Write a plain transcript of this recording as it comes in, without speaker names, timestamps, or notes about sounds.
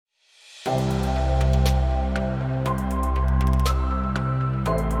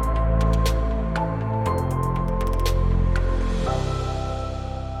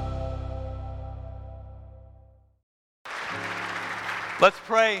Let's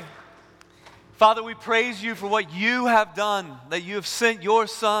pray. Father, we praise you for what you have done, that you have sent your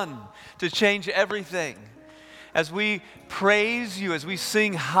Son to change everything. As we praise you, as we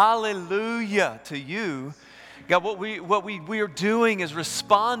sing hallelujah to you, God, what we are doing is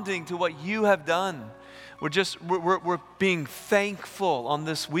responding to what you have done. We're being thankful on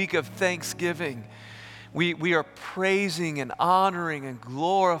this week of Thanksgiving. We are praising and honoring and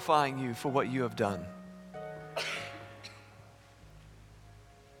glorifying you for what you have done.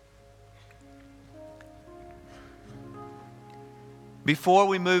 Before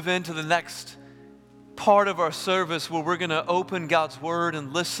we move into the next part of our service where we're going to open God's Word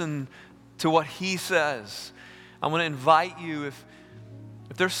and listen to what He says, I want to invite you, if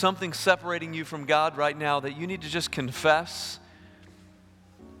there's something separating you from God right now that you need to just confess.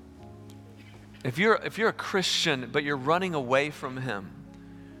 If you're a Christian but you're running away from Him,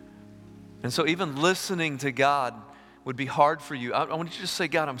 and so even listening to God would be hard for you, I want you to just say,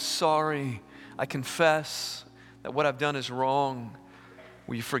 God, I'm sorry. I confess that what I've done is wrong.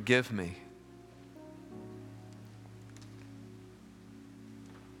 Will you forgive me?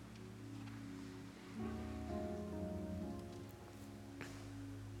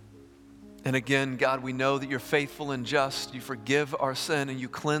 And again, God, we know that you're faithful and just. You forgive our sin and you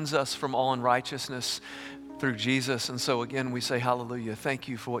cleanse us from all unrighteousness through Jesus. And so again, we say hallelujah. Thank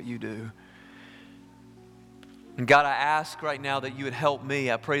you for what you do. And God, I ask right now that you would help me.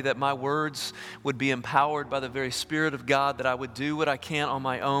 I pray that my words would be empowered by the very Spirit of God, that I would do what I can on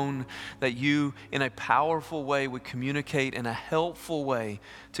my own, that you, in a powerful way, would communicate in a helpful way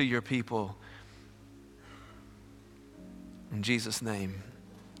to your people. In Jesus' name,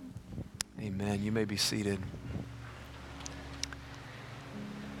 amen. You may be seated.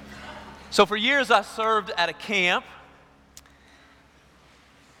 So for years, I served at a camp.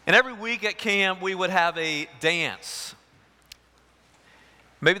 And every week at camp, we would have a dance.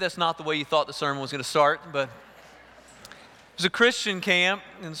 Maybe that's not the way you thought the sermon was going to start, but it was a Christian camp,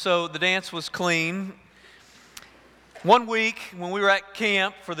 and so the dance was clean. One week, when we were at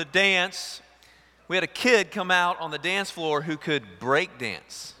camp for the dance, we had a kid come out on the dance floor who could break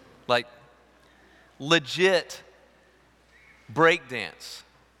dance, like legit break dance.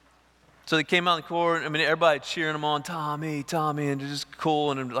 So they came out in the court. I mean, everybody cheering him on, Tommy, and just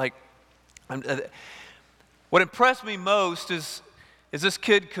cool. And what impressed me most is this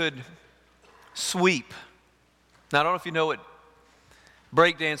kid could sweep. Now, I don't know if you know what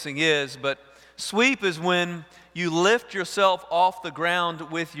breakdancing is, but sweep is when you lift yourself off the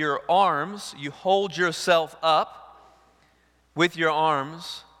ground with your arms. You hold yourself up with your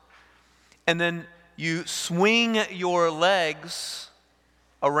arms, and then you swing your legs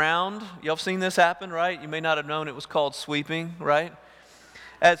around. Y'all seen this happen, right? You may not have known it was called sweeping, right?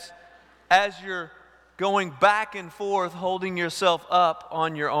 As you're going back and forth, holding yourself up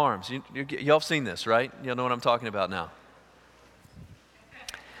on your arms. Y'all have seen this, right? Y'all know what I'm talking about now.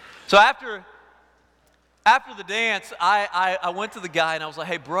 So after the dance, I went to the guy and I was like,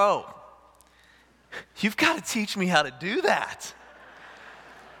 hey, bro, you've got to teach me how to do that.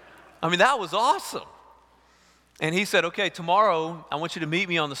 I mean, that was awesome. And he said, okay, tomorrow I want you to meet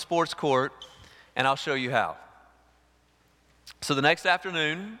me on the sports court and I'll show you how. So the next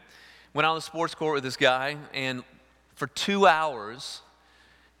afternoon, went on the sports court with this guy, and for 2 hours,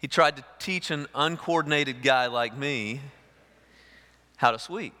 he tried to teach an uncoordinated guy like me how to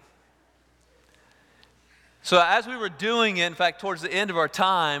sweep. So as we were doing it, in fact, towards the end of our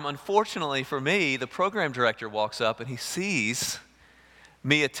time, unfortunately for me, the program director walks up and he sees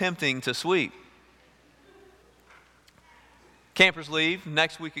me attempting to sweep. Campers leave.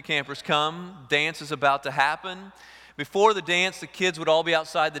 Next week of campers come. Dance is about to happen. Before the dance, the kids would all be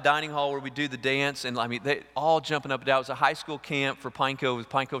outside the dining hall where we do the dance, and I mean, they all jumping up and down. It was a high school camp for Pine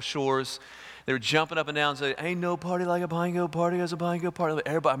Cove Shores. They were jumping up and down and saying, ain't no party like a Pine Cove party as a Pine Cove party.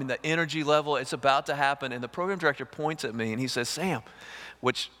 Everybody, I mean, the energy level, it's about to happen. And the program director points at me and he says, Sam,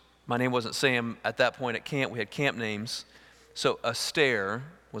 which my name wasn't Sam at that point at camp. We had camp names. So Astaire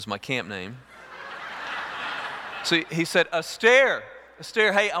was my camp name. So he said, Astaire,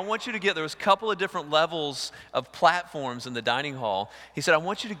 hey, I want you to there was a couple of different levels of platforms in the dining hall. He said, I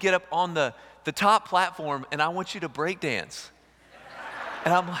want you to get up on the top platform and I want you to break dance.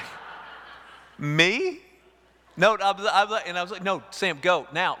 And I'm like, me? No, and I was like, no, Sam, go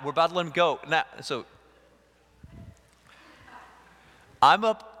now. We're about to let him go. Now, so I'm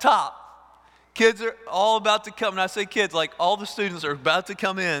up top. Kids are all about to come. And I say kids, like all the students are about to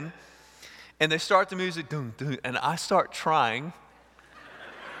come in. And they start the music, dun, dun, and I start trying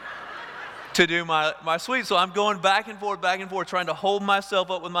to do my sweep. So I'm going back and forth, trying to hold myself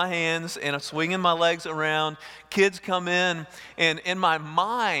up with my hands, and I'm swinging my legs around. Kids come in, and in my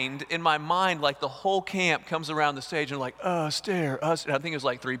mind, like the whole camp comes around the stage and like, stare. I think it was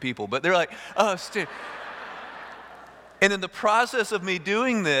like 3 people, but they're like, stare. And in the process of me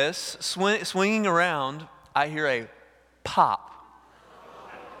doing this, swinging around, I hear a pop.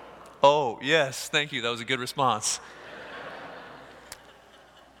 Oh, yes, thank you. That was a good response.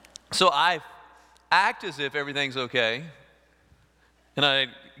 So I act as if everything's okay, and I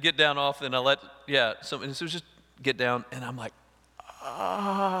get down off, and I let, so just get down, and I'm like,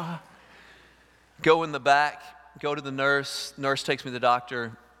 go in the back, go to the nurse takes me to the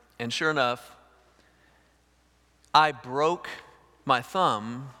doctor, and sure enough, I broke my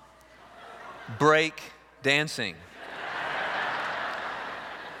thumb break dancing.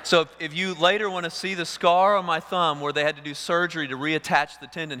 So if you later want to see the scar on my thumb where they had to do surgery to reattach the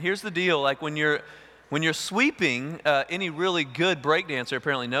tendon, here's the deal. Like when you're sweeping, any really good breakdancer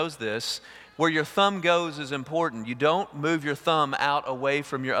apparently knows this, where your thumb goes is important. You don't move your thumb out away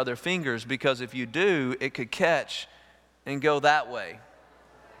from your other fingers, because if you do, it could catch and go that way.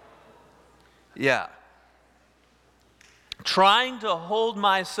 Yeah. Trying to hold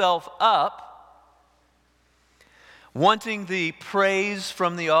myself up, wanting the praise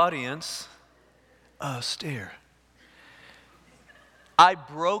from the audience, stare. I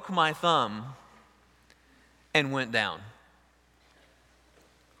broke my thumb and went down.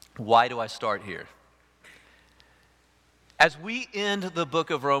 Why do I start here? As we end the book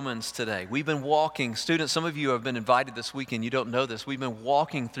of Romans today, we've been walking, students, some of you have been invited this weekend, you don't know this, we've been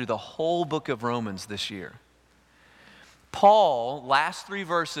walking through the whole book of Romans this year. Paul, last 3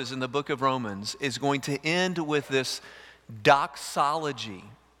 verses in the book of Romans, is going to end with this doxology.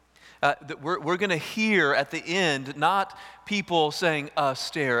 That we're going to hear at the end, not people saying,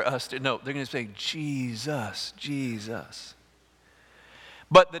 stare. No, they're going to say, Jesus, Jesus.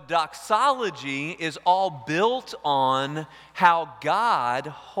 But the doxology is all built on how God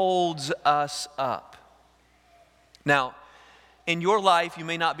holds us up. Now, in your life, you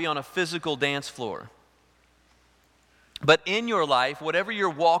may not be on a physical dance floor. But in your life, whatever you're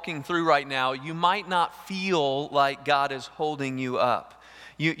walking through right now, you might not feel like God is holding you up.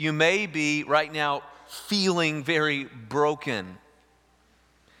 You may be right now feeling very broken.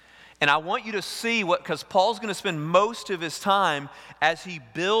 And I want you to see because Paul's going to spend most of his time as he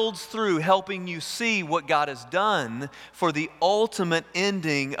builds through helping you see what God has done for the ultimate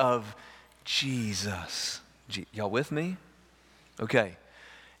ending of Jesus. Y'all with me? Okay.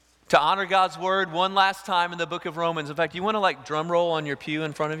 To honor God's word one last time in the book of Romans. In fact, you want to drum roll on your pew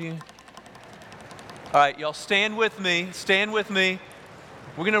in front of you? All right, y'all stand with me. Stand with me.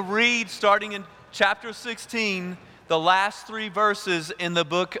 We're going to read starting in chapter 16, the last 3 verses in the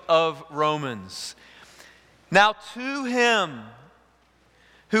book of Romans. Now to him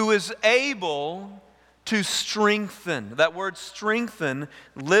who is able to strengthen. That word strengthen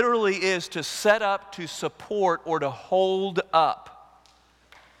literally is to set up, to support, or to hold up.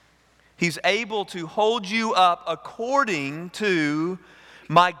 He's able to hold you up according to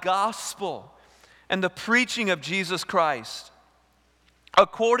my gospel and the preaching of Jesus Christ,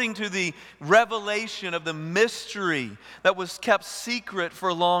 according to the revelation of the mystery that was kept secret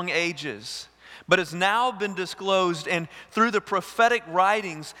for long ages, but has now been disclosed and through the prophetic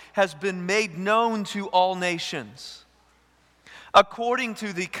writings has been made known to all nations, according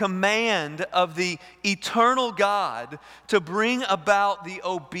to the command of the eternal God to bring about the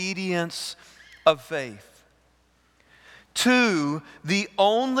obedience of faith. To the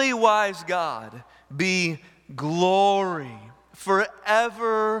only wise God be glory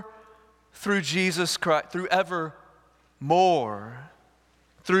forever through Jesus Christ, through evermore,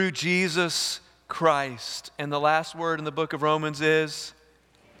 through Jesus Christ. And the last word in the book of Romans is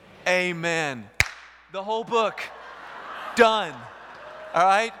Amen. The whole book. Done. All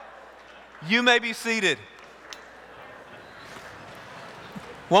right? You may be seated.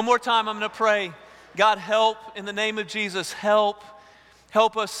 One more time, I'm going to pray. God, help in the name of Jesus. Help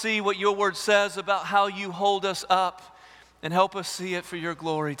us see what your word says about how you hold us up, and help us see it for your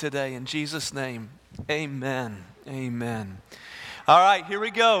glory today. In Jesus' name, amen. Amen. All right, here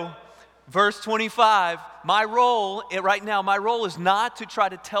we go. Verse 25. My role is not to try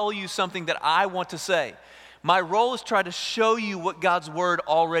to tell you something that I want to say. My role is to try to show you what God's word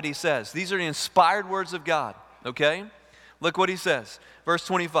already says. These are the inspired words of God, okay? Look what he says. Verse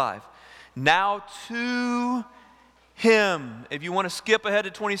 25. Now to him. If you want to skip ahead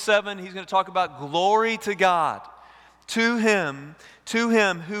to 27, he's going to talk about glory to God. to him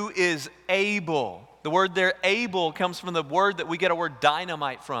who is able. The word there, able, comes from the word that we get our word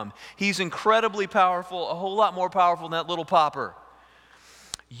dynamite from. He's incredibly powerful, a whole lot more powerful than that little popper.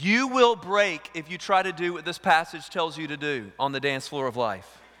 You will break if you try to do what this passage tells you to do on the dance floor of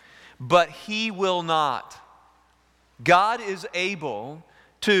life. But he will not. God is able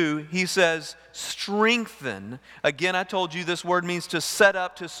to, he says, strengthen. Again, I told you this word means to set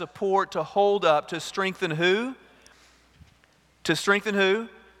up, to support, to hold up, to strengthen who? To strengthen who?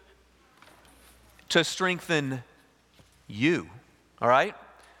 To strengthen you. All right?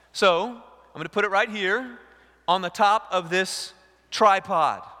 So, I'm going to put it right here on the top of this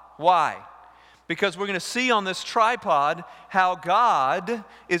tripod. Why? Because we're going to see on this tripod how God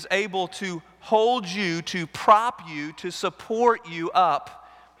is able to hold you, to prop you, to support you up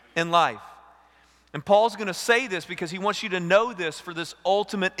in life. And Paul's going to say this because he wants you to know this for this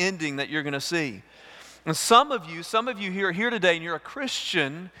ultimate ending that you're going to see. And some of you here are here today and you're a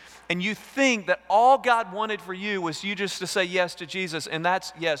Christian and you think that all God wanted for you was you just to say yes to Jesus, and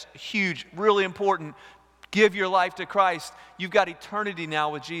that's, yes, huge, really important. Give your life to Christ. You've got eternity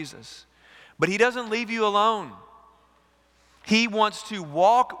now with Jesus. But he doesn't leave you alone. He wants to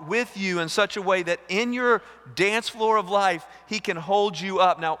walk with you in such a way that in your dance floor of life, he can hold you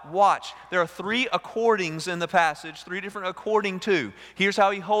up. Now watch, there are 3 accordings in the passage, 3 different according to. Here's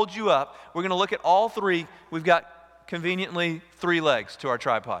how he holds you up. We're going to look at all 3. We've got conveniently 3 legs to our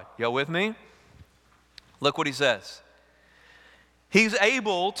tripod. Y'all with me? Look what he says. He's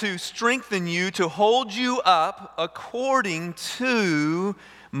able to strengthen you, to hold you up according to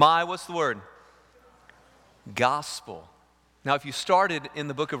my, what's the word? Gospel. Now, if you started in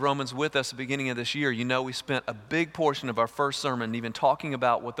the book of Romans with us at the beginning of this year, you know we spent a big portion of our first sermon even talking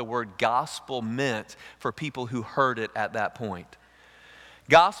about what the word gospel meant for people who heard it at that point.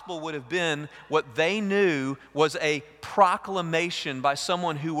 Gospel would have been what they knew was a proclamation by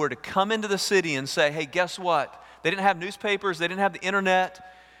someone who were to come into the city and say, hey, guess what? They didn't have newspapers, they didn't have the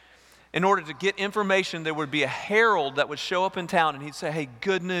internet. In order to get information, there would be a herald that would show up in town and he'd say, hey,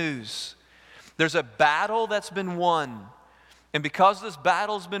 good news. There's a battle that's been won. And because this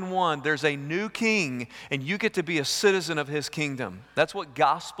battle's been won, there's a new king, and you get to be a citizen of his kingdom. That's what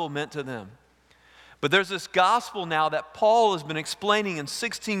gospel meant to them. But there's this gospel now that Paul has been explaining in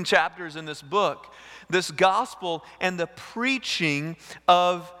 16 chapters in this book. This gospel and the preaching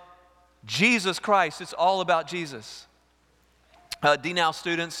of Jesus Christ. It's all about Jesus. DNOW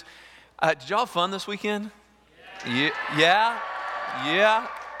students, did y'all have fun this weekend? Yeah?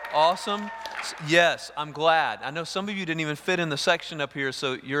 Awesome. Yes, I'm glad. I know some of you didn't even fit in the section up here,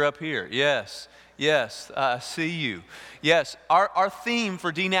 so you're up here. Yes, see you. Yes, our theme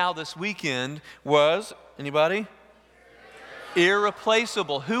for DNOW this weekend was, anybody?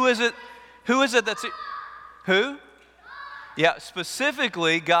 Irreplaceable. Who is it that's, who? Yeah,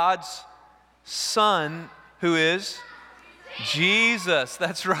 specifically God's Son, who is? Jesus,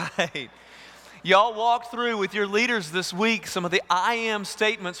 that's right. Y'all walked through with your leaders this week some of the I am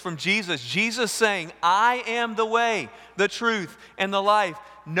statements from Jesus. Jesus saying, I am the way, the truth, and the life.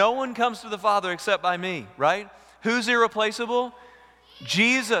 No one comes to the Father except by me, right? Who's irreplaceable?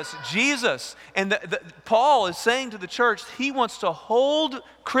 Jesus. And Paul is saying to the church, he wants to hold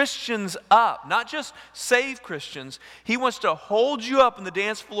Christians up, not just save Christians. He wants to hold you up in the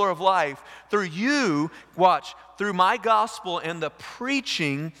dance floor of life through you, watch, through my gospel and the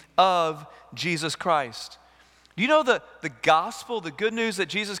preaching of Jesus Christ. Do you know the gospel, the good news that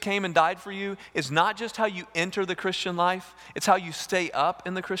Jesus came and died for you is not just how you enter the Christian life, it's how you stay up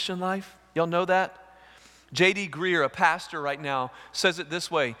in the Christian life. Y'all know that? J.D. Greer, a pastor right now, says it this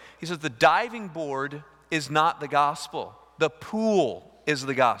way. He says, the diving board is not the gospel. The pool is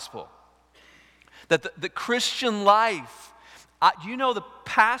the gospel. That the Christian life, you know the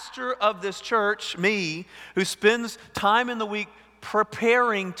pastor of this church, me, who spends time in the week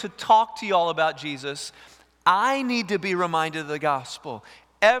preparing to talk to y'all about Jesus, I need to be reminded of the gospel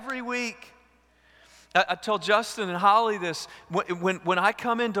every week. I tell Justin and Holly this, when I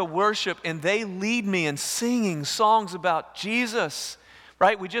come into worship and they lead me in singing songs about Jesus,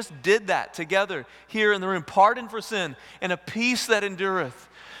 right? We just did that together here in the room. Pardon for sin and a peace that endureth.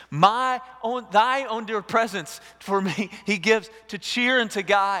 Thy own dear presence for me, he gives to cheer and to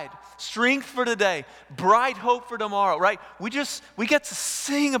guide. Strength for today, bright hope for tomorrow, right? We get to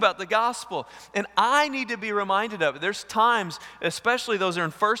sing about the gospel, and I need to be reminded of it. There's times, especially those who are in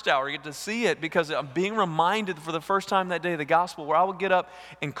first hour, you get to see it because I'm being reminded for the first time that day of the gospel where I will get up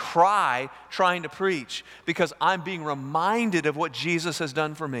and cry trying to preach because I'm being reminded of what Jesus has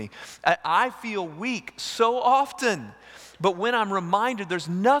done for me. I feel weak so often But when I'm reminded there's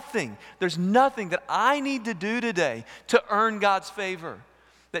nothing that I need to do today to earn God's favor,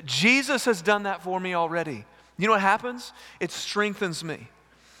 that Jesus has done that for me already. You know what happens? It strengthens me.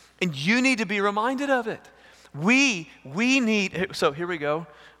 And you need to be reminded of it. We need, so here we go.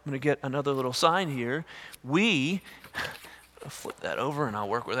 I'm going to get another little sign here. I'll flip that over and I'll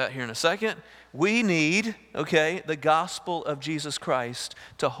work with that here in a second. We need, the gospel of Jesus Christ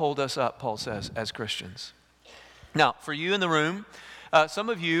to hold us up, Paul says, as Christians. Now, for you in the room, some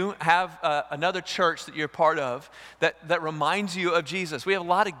of you have another church that you're part of that reminds you of Jesus. We have a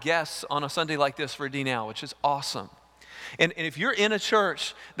lot of guests on a Sunday like this for DNOW, which is awesome. And if you're in a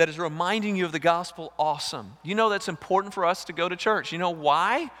church that is reminding you of the gospel, awesome. You know that's important for us to go to church. You know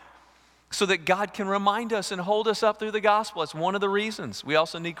why? So that God can remind us and hold us up through the gospel. That's one of the reasons. We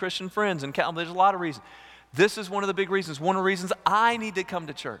also need Christian friends, and there's a lot of reasons. This is one of the big reasons. One of the reasons I need to come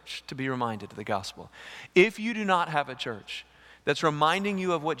to church, to be reminded of the gospel. If you do not have a church that's reminding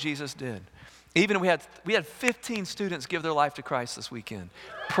you of what Jesus did, even we had 15 students give their life to Christ this weekend.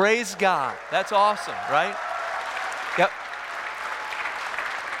 Praise God. That's awesome, right? Yep.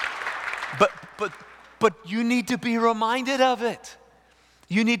 But you need to be reminded of it.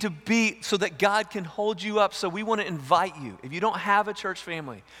 You need to be, so that God can hold you up. So we want to invite you. If you don't have a church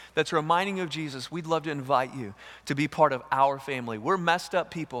family that's reminding you of Jesus, we'd love to invite you to be part of our family. We're messed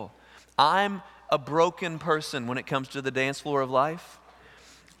up people. I'm a broken person when it comes to the dance floor of life.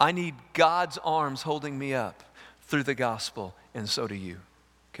 I need God's arms holding me up through the gospel, and so do you,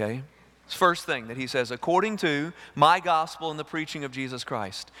 okay? First thing that he says, according to my gospel and the preaching of Jesus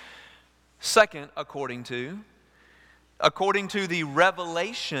Christ. Second, according to the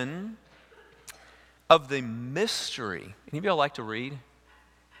revelation of the mystery. Any of y'all like to read?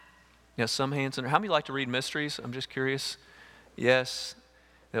 Yeah, some hands. How many like to read mysteries? I'm just curious. Yes,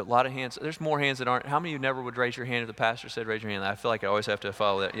 a lot of hands. There's more hands that aren't. How many of you never would raise your hand if the pastor said raise your hand? I feel like I always have to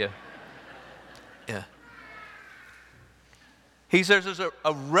follow that. Yeah. Yeah. He says there's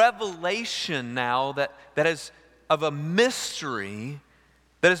a revelation now that is of a mystery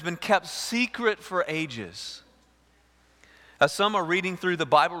that has been kept secret for ages. Some are reading through the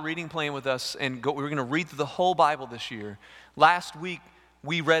Bible reading plan with us, and we're going to read through the whole Bible this year. Last week,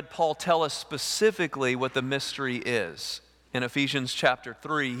 we read Paul tell us specifically what the mystery is. In Ephesians chapter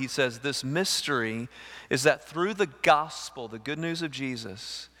 3, he says this mystery is that through the gospel, the good news of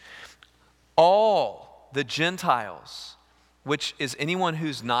Jesus, all the Gentiles, which is anyone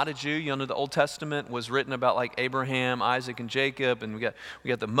who's not a Jew. You know, the Old Testament was written about like Abraham, Isaac, and Jacob, and we got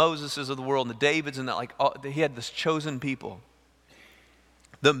the Moseses of the world and the Davids, and he had this chosen people.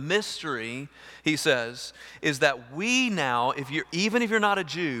 The mystery, he says, is that we now, even if you're not a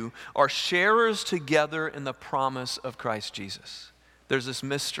Jew, are sharers together in the promise of Christ Jesus. There's this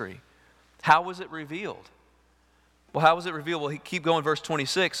mystery. How was it revealed? Well, how was it revealed? Well, he keep going, verse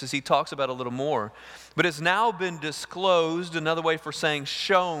 26, as he talks about it a little more. But it's now been disclosed, another way for saying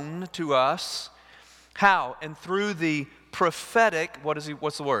shown to us. How? And through the prophetic,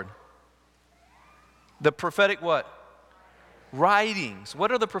 what's the word? The prophetic what? Writings.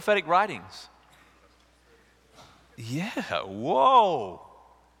 What are the prophetic writings? Yeah, whoa.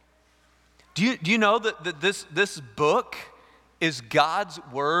 Do you know that this book is God's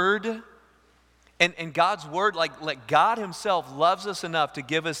word? And God's word, like God himself loves us enough to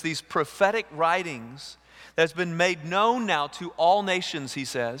give us these prophetic writings that's been made known now to all nations, he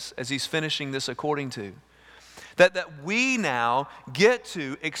says, as he's finishing this according to. That we now get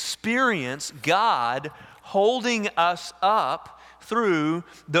to experience God holding us up through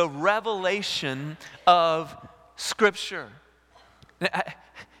the revelation of Scripture.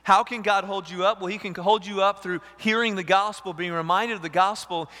 How can God hold you up? Well, he can hold you up through hearing the gospel, being reminded of the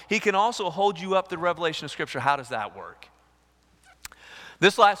gospel. He can also hold you up through the revelation of Scripture. How does that work?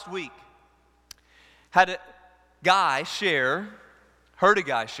 This last week, heard a guy share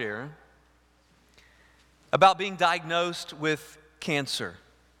about being diagnosed with cancer.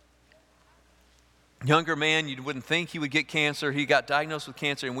 Younger man, you wouldn't think he would get cancer. He got diagnosed with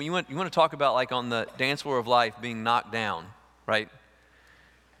cancer. And when you want to talk about like on the dance floor of life being knocked down, right?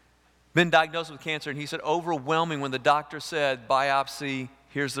 Been diagnosed with cancer, and he said overwhelming when the doctor said biopsy,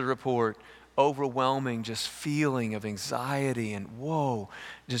 here's the report. Overwhelming just feeling of anxiety and whoa.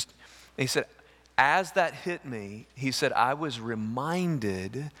 He said, as that hit me, he said, I was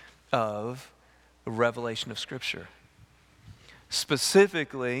reminded of the revelation of Scripture.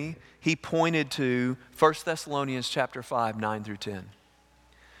 Specifically, he pointed to 1 Thessalonians chapter 5, 9 through 10.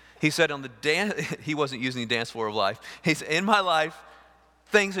 He said he wasn't using the dance floor of life. He said, in my life,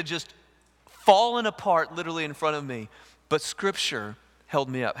 things had just fallen apart literally in front of me, but Scripture held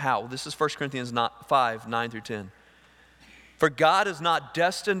me up. How? Well, this is 1 Corinthians 5, 9 through 10. For God has not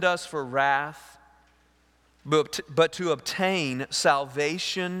destined us for wrath, but to obtain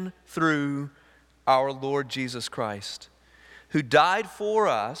salvation through our Lord Jesus Christ, who died for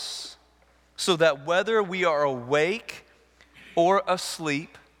us, so that whether we are awake or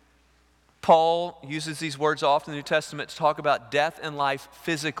asleep, Paul uses these words often in the New Testament to talk about death and life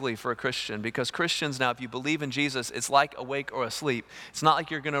physically for a Christian. Because Christians now, if you believe in Jesus, it's like awake or asleep. It's not like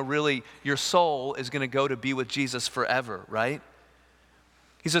your soul is going to go to be with Jesus forever, right?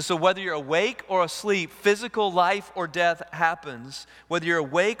 He says, so whether you're awake or asleep, physical life or death happens. Whether you're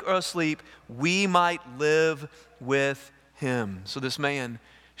awake or asleep, we might live with him. So this man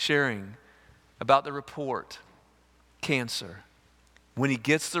sharing about the report, cancer. When he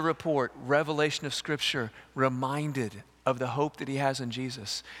gets the report, revelation of Scripture, reminded of the hope that he has in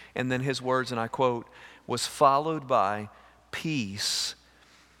Jesus. And then his words, and I quote, was followed by peace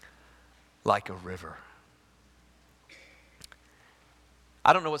like a river.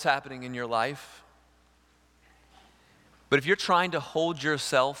 I don't know what's happening in your life, but if you're trying to hold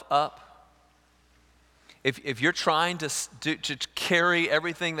yourself up, if you're trying to carry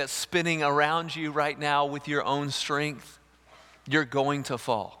everything that's spinning around you right now with your own strength, you're going to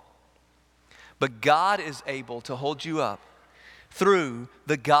fall. But God is able to hold you up through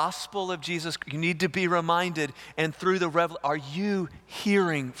the gospel of Jesus. You need to be reminded, and through the are you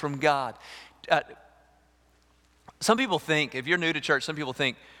hearing from God? Some people think, if you're new to church, some people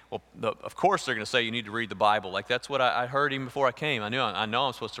think, well, of course they're going to say you need to read the Bible. Like that's what I heard even before I came. I know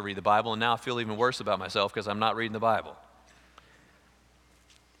I'm supposed to read the Bible, and now I feel even worse about myself because I'm not reading the Bible.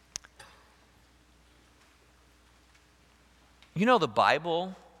 You know, the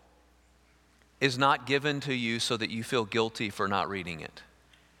Bible is not given to you so that you feel guilty for not reading it.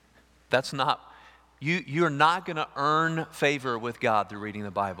 That's not, you're not going to earn favor with God through reading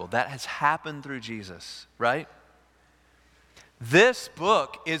the Bible. That has happened through Jesus, right? This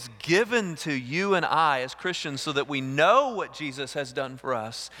book is given to you and I as Christians so that we know what Jesus has done for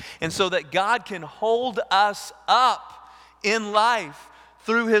us, and so that God can hold us up in life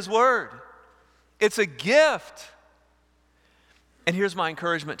through His Word. It's a gift. And here's my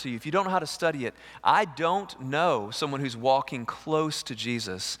encouragement to you. If you don't know how to study it, I don't know someone who's walking close to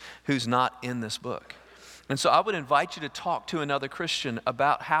Jesus who's not in this book. And so I would invite you to talk to another Christian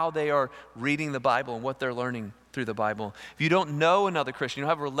about how they are reading the Bible and what they're learning through the Bible. If you don't know another Christian, you don't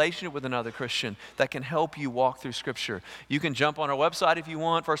have a relationship with another Christian that can help you walk through Scripture, you can jump on our website if you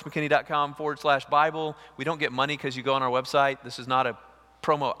want, firstmckinney.com/Bible. We don't get money because you go on our website. This is not a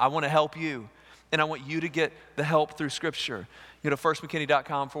promo. I want to help you, and I want you to get the help through Scripture. You go to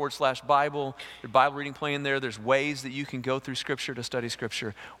firstmckinney.com/Bible. There's Bible reading plan there. There's ways that you can go through Scripture to study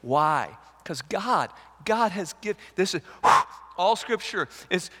Scripture. Why? Because God has given, this is, all Scripture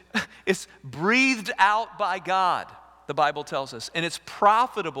is breathed out by God, the Bible tells us. And it's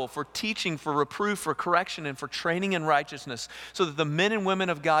profitable for teaching, for reproof, for correction, and for training in righteousness, so that the men and women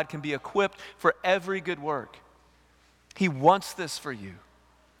of God can be equipped for every good work. He wants this for you.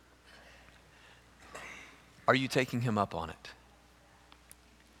 Are you taking Him up on it?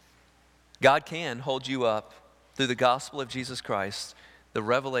 God can hold you up through the gospel of Jesus Christ, the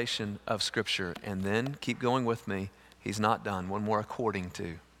revelation of Scripture, and then, keep going with me, He's not done. One more, according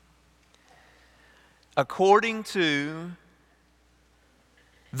to. According to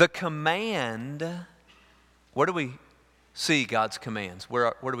the command, where do we see God's commands?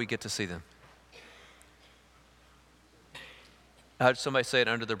 Where do we get to see them? I heard somebody say it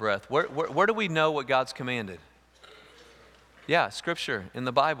under their breath. Where do we know what God's commanded? Yeah, Scripture in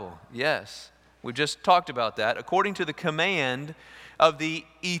the Bible. Yes, we just talked about that. According to the command of the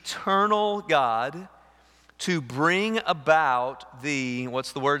eternal God to bring about the,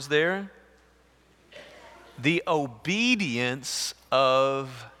 what's the words there? The obedience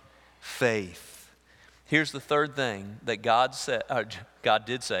of faith. Here's the third thing that God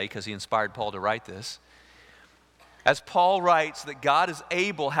did say, because He inspired Paul to write this. As Paul writes that God is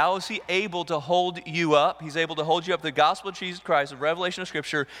able, how is He able to hold you up? He's able to hold you up the gospel of Jesus Christ, the revelation of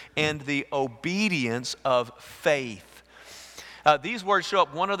Scripture, and the obedience of faith. These words show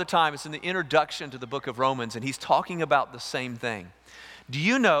up one other time. It's in the introduction to the book of Romans, and he's talking about the same thing. Do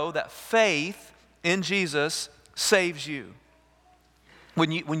you know that faith in Jesus saves you?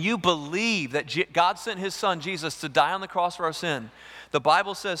 When you believe that God sent His Son, Jesus, to die on the cross for our sin, the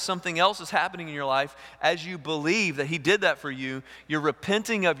Bible says something else is happening in your life. As you believe that He did that for you, you're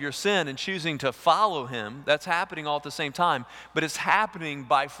repenting of your sin and choosing to follow Him. That's happening all at the same time, but it's happening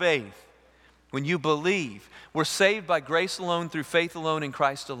by faith. When you believe, we're saved by grace alone, through faith alone, in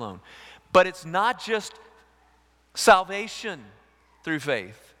Christ alone. But it's not just salvation through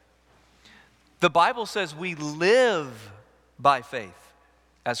faith. The Bible says we live by faith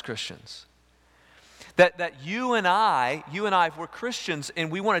as Christians. That you and I, if we're Christians and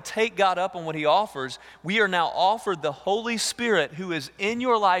we want to take God up on what He offers, we are now offered the Holy Spirit who is in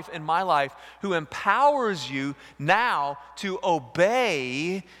your life and my life, who empowers you now to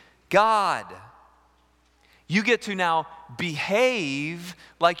obey God. You get to now behave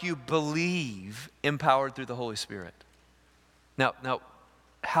like you believe, empowered through the Holy Spirit. Now,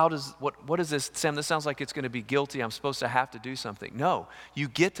 what is this? Sam, this sounds like it's going to be guilty. I'm supposed to have to do something. No, you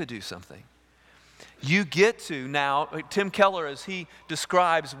get to do something. You get to now, Tim Keller, as he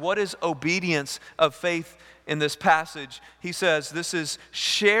describes what is obedience of faith in this passage, he says this is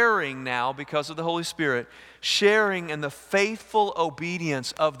sharing now, because of the Holy Spirit, sharing in the faithful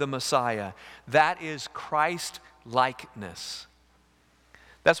obedience of the Messiah. That is Christ-likeness.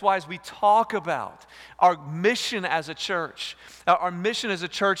 That's why as we talk about our mission as a church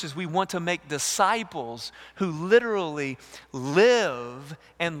is we want to make disciples who literally live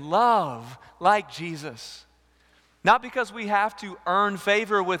and love like Jesus. Not because we have to earn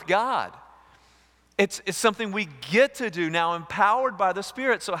favor with God. It's something we get to do now, empowered by the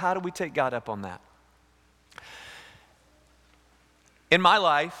Spirit. So how do we take God up on that? In my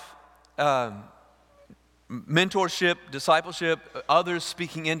life, mentorship, discipleship, others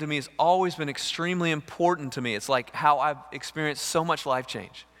speaking into me has always been extremely important to me. It's like how I've experienced so much life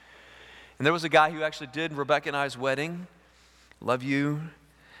change. And there was a guy who actually did Rebecca and I's wedding. Love you.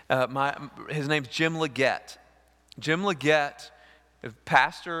 His name's Jim Leggett. Jim Leggett, a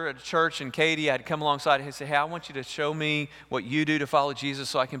pastor at a church in Katy, I'd come alongside and he'd say, hey, I want you to show me what you do to follow Jesus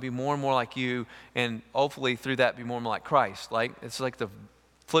so I can be more and more like you, and hopefully through that be more and more like Christ. Like, it's like the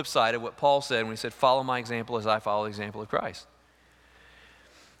flip side of what Paul said when he said, follow my example as I follow the example of Christ.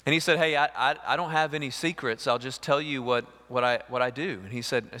 And he said, hey, I don't have any secrets. I'll just tell you what I do. And he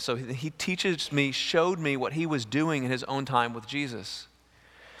said, so he teaches me, showed me what he was doing in his own time with Jesus.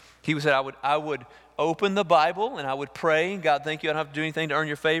 He said, I would open the Bible and I would pray, God, thank you, I don't have to do anything to earn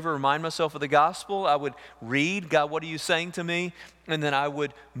your favor, remind myself of the gospel. I would read, God, what are you saying to me? And then I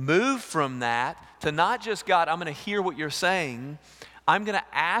would move from that to not just, God, I'm going to hear what you're saying. I'm going to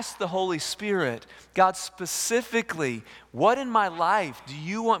ask the Holy Spirit, God, specifically, what in my life do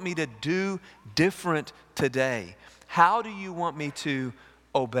you want me to do different today? How do you want me to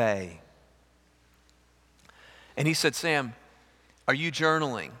obey? And he said, Sam, are you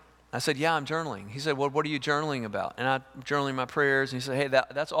journaling? I said, yeah, I'm journaling. He said, well, what are you journaling about? And I'm journaling my prayers. And he said, hey,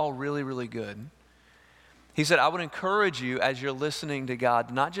 that's all really, really good. He said, I would encourage you as you're listening to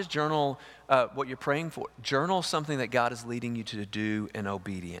God, not just journal what you're praying for, journal something that God is leading you to do in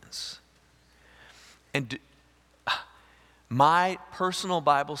obedience. And my personal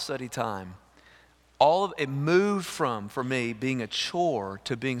Bible study time, all of it moved from, for me, being a chore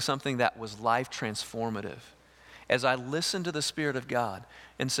to being something that was life transformative. As I listened to the Spirit of God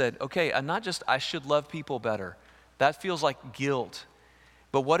and said, okay, not just I should love people better. That feels like guilt.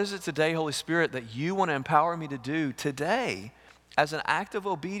 But what is it today, Holy Spirit, that you want to empower me to do today as an act of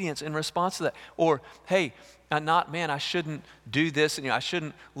obedience in response to that? Or, hey, I shouldn't do this, and I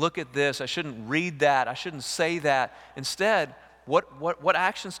shouldn't look at this, I shouldn't read that, I shouldn't say that. Instead, what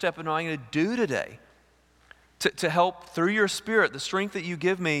action step am I going to do today to help, through your Spirit, the strength that you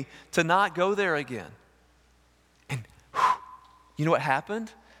give me to not go there again? And you know what happened?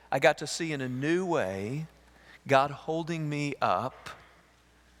 I got to see in a new way God holding me up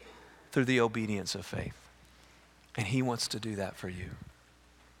through the obedience of faith. And He wants to do that for you.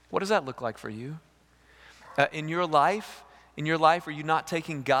 What does that look like for you? In your life, are you not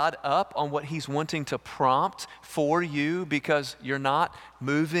taking God up on what He's wanting to prompt for you because you're not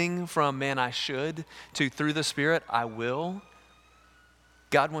moving from, man, I should, to through the Spirit, I will?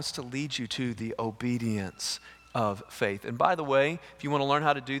 God wants to lead you to the obedience of faith. And by the way, if you want to learn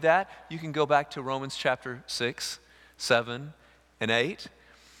how to do that, you can go back to Romans chapter 6, 7, and 8.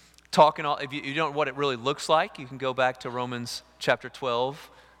 If you don't know what it really looks like, you can go back to Romans chapter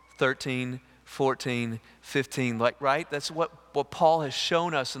 12, 13, 14, 15. Right? That's what Paul has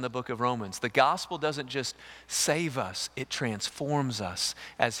shown us in the book of Romans. The gospel doesn't just save us, it transforms us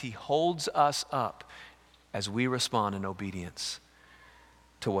as He holds us up as we respond in obedience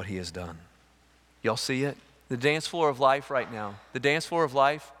to what He has done. Y'all see it? The dance floor of life right now. The dance floor of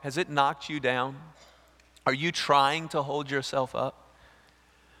life, has it knocked you down? Are you trying to hold yourself up?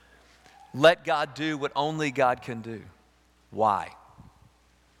 Let God do what only God can do. Why?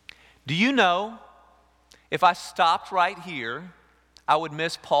 Do you know, if I stopped right here, I would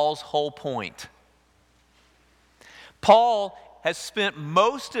miss Paul's whole point. Paul has spent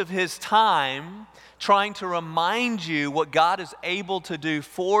most of his time trying to remind you what God is able to do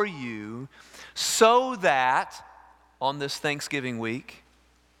for you so that on this Thanksgiving week.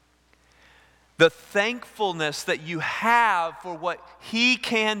 The thankfulness that you have for what He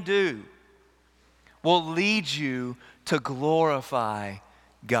can do will lead you to glorify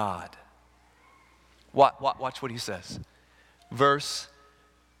God. Watch what he says. Verse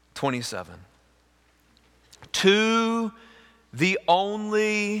 27. To the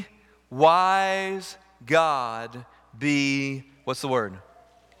only wise God be, what's the word?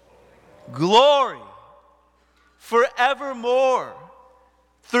 Glory forevermore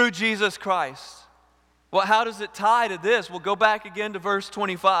through Jesus Christ. Well, how does it tie to this? We'll go back again to verse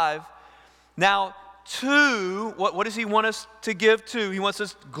 25. Now, what does he want us to give to? He wants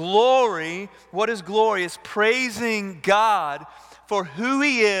us glory. What is glory? It's praising God for who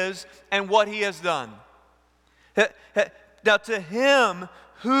He is and what He has done. Now, to Him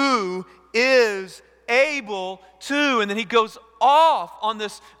who is able to, and then he goes off on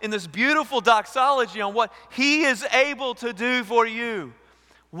this in this beautiful doxology on what He is able to do for you.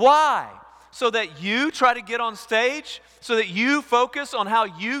 Why? So that you try to get on stage, so that you focus on how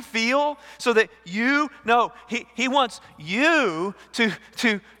you feel, so that He wants you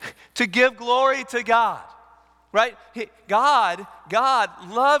to give glory to God, right? God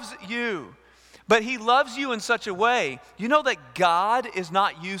loves you, but He loves you in such a way, you know that God is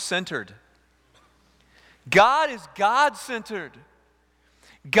not you-centered. God is God-centered.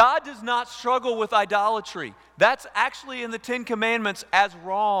 God does not struggle with idolatry. That's actually in the Ten Commandments as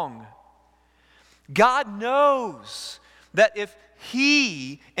wrong. God knows that if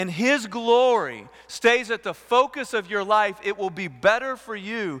He and His glory stays at the focus of your life, it will be better for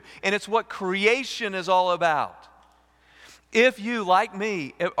you, and it's what creation is all about. If you, like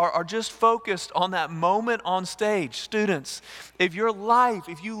me, are just focused on that moment on stage, students, if you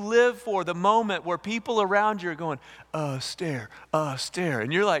live for the moment where people around you are going, stare,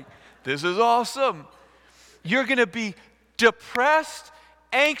 and you're like, this is awesome, you're going to be depressed,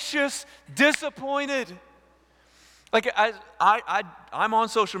 anxious, disappointed. Like I'm on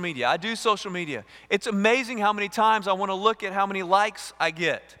social media. I do social media. It's amazing how many times I want to look at how many likes I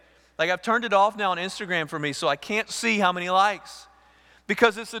get. Like I've turned it off now on Instagram for me so I can't see how many likes.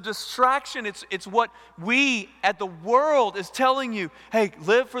 Because it's a distraction. It's what we at the world is telling you. Hey,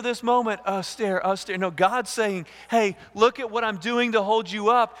 live for this moment. Stare. No, God's saying, hey, look at what I'm doing to hold you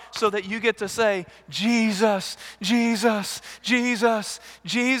up so that you get to say, Jesus, Jesus, Jesus,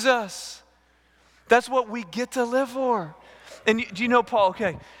 Jesus. That's what we get to live for. And do you know Paul?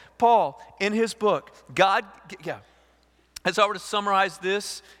 Okay, Paul, in his book, as I were to summarize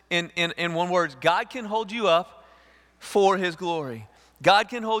this in one word, God can hold you up for His glory. God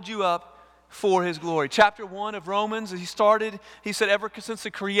can hold you up for His glory. Chapter 1 of Romans, he said, ever since the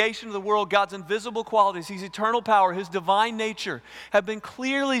creation of the world, God's invisible qualities, His eternal power, His divine nature have been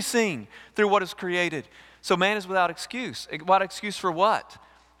clearly seen through what is created. So man is without excuse. Without excuse for what?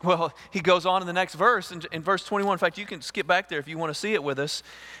 Well, he goes on in the next verse, in verse 21. In fact, you can skip back there if you want to see it with us.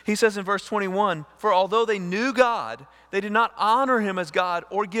 He says in verse 21, for although they knew God, they did not honor Him as God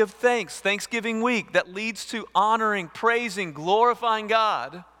or give thanks. Thanksgiving week that leads to honoring, praising, glorifying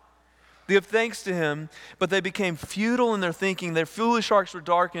God. They give thanks to Him, but they became futile in their thinking. Their foolish hearts were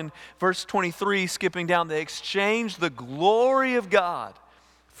darkened. Verse 23, skipping down, they exchanged the glory of God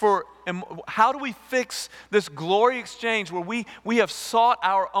and how do we fix this glory exchange where we have sought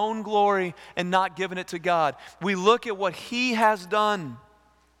our own glory and not given it to God? We look at what He has done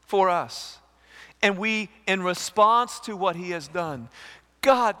for us. And we, in response to what He has done,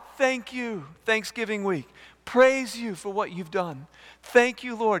 God, thank you, Thanksgiving week. Praise you for what you've done. Thank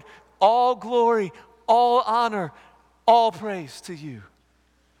you, Lord. All glory, all honor, all praise to you.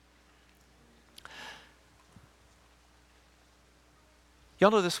 Y'all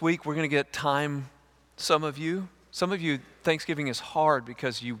know this week we're going to get time, some of you, Thanksgiving is hard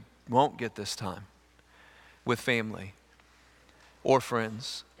because you won't get this time with family or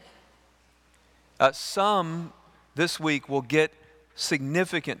friends. Some this week will get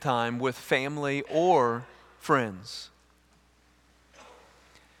significant time with family or friends.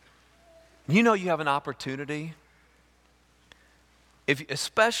 You know you have an opportunity,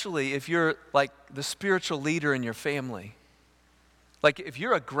 especially if you're like the spiritual leader in your family. Like if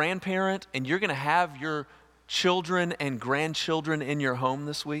you're a grandparent and you're going to have your children and grandchildren in your home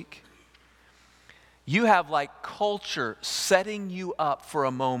this week, you have like culture setting you up for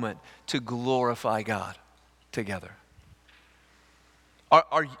a moment to glorify God together.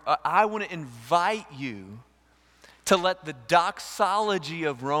 I want to invite you to let the doxology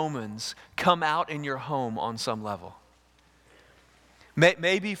of Romans come out in your home on some level.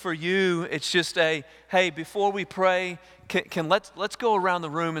 Maybe for you, it's just hey, before we pray, let's go around the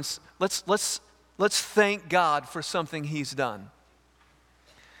room and let's Let's thank God for something He's done.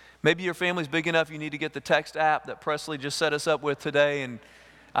 Maybe your family's big enough you need to get the text app that Presley just set us up with today, and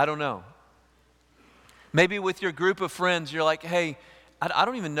I don't know. Maybe with your group of friends, you're like, hey, I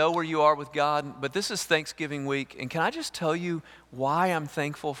don't even know where you are with God, but this is Thanksgiving week, and can I just tell you why I'm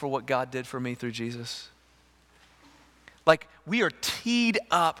thankful for what God did for me through Jesus? Like, we are teed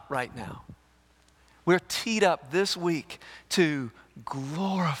up right now. We're teed up this week to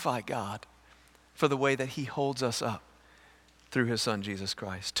glorify God for the way that He holds us up through His Son, Jesus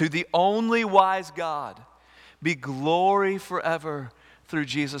Christ. To the only wise God be glory forever through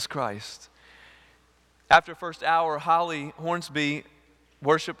Jesus Christ. After first hour, Holly Hornsby,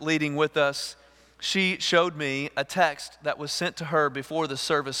 worship leading with us, she showed me a text that was sent to her before the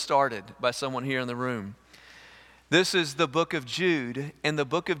service started by someone here in the room. This is the book of Jude. In the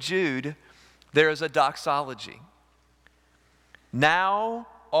book of Jude, there is a doxology. Now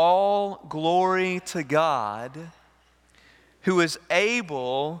all glory to God, who is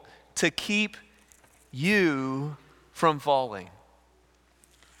able to keep you from falling.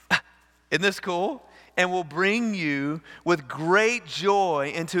 Isn't this cool? And will bring you with great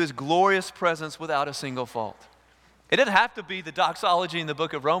joy into His glorious presence without a single fault. It doesn't have to be the doxology in the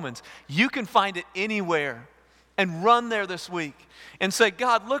book of Romans. You can find it anywhere and run there this week and say,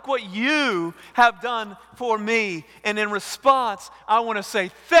 God, look what you have done for me. And in response, I want to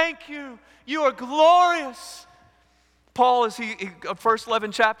say, thank you. You are glorious. Paul, as first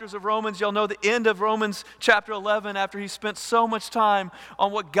 11 chapters of Romans, y'all know the end of Romans chapter 11, after he spent so much time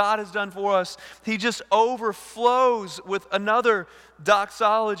on what God has done for us, he just overflows with another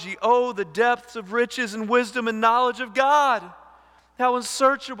doxology. Oh, the depths of riches and wisdom and knowledge of God. How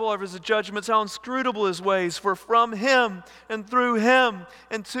unsearchable are His judgments, how inscrutable His ways. For from Him and through Him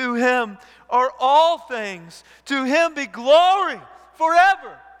and to Him are all things. To Him be glory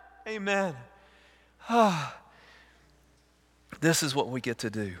forever. Amen. This is what we get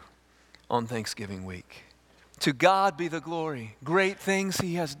to do on Thanksgiving week. To God be the glory. Great things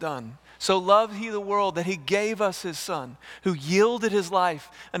He has done. So loved He the world that He gave us His Son, who yielded His life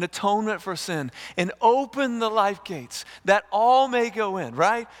an atonement for sin and opened the life gates that all may go in,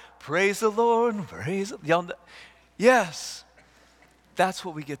 right? Praise the Lord. Praise y'all. Yes, that's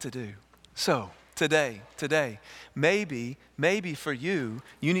what we get to do. So today, maybe for you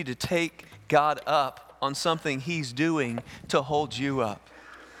need to take God up on something He's doing to hold you up.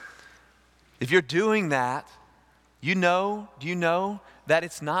 If you're doing that, do you know that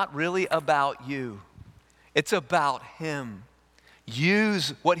it's not really about you? It's about Him.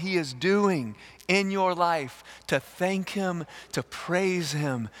 Use what He is doing in your life to thank Him, to praise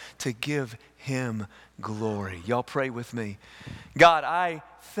Him, to give Him glory. Y'all pray with me. God, I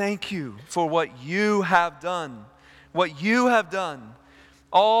thank You for what You have done. What You have done.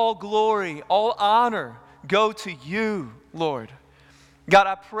 All glory, all honor go to You, Lord. God,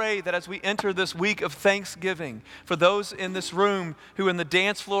 I pray that as we enter this week of Thanksgiving, for those in this room who in the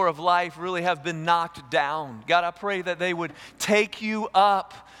dance floor of life really have been knocked down, God, I pray that they would take You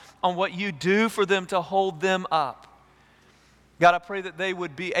up on what You do for them to hold them up. God, I pray that they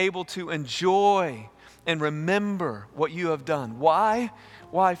would be able to enjoy and remember what You have done. Why?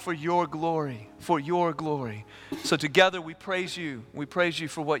 Why? For Your glory, for Your glory. So together we praise You. We praise You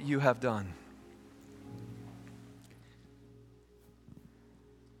for what You have done.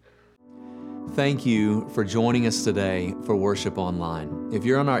 Thank you for joining us today for Worship Online. If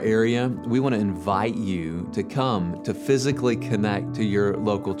you're in our area, we want to invite you to come to physically connect to your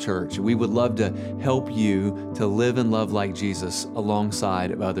local church. We would love to help you to live and love like Jesus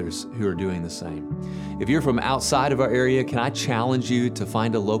alongside of others who are doing the same. If you're from outside of our area, can I challenge you to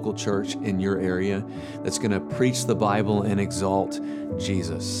find a local church in your area that's going to preach the Bible and exalt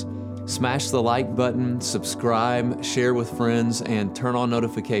Jesus? Smash the like button, subscribe, share with friends, and turn on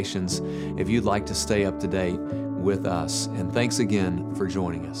notifications if you'd like to stay up to date with us. And thanks again for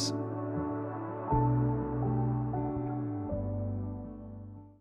joining us.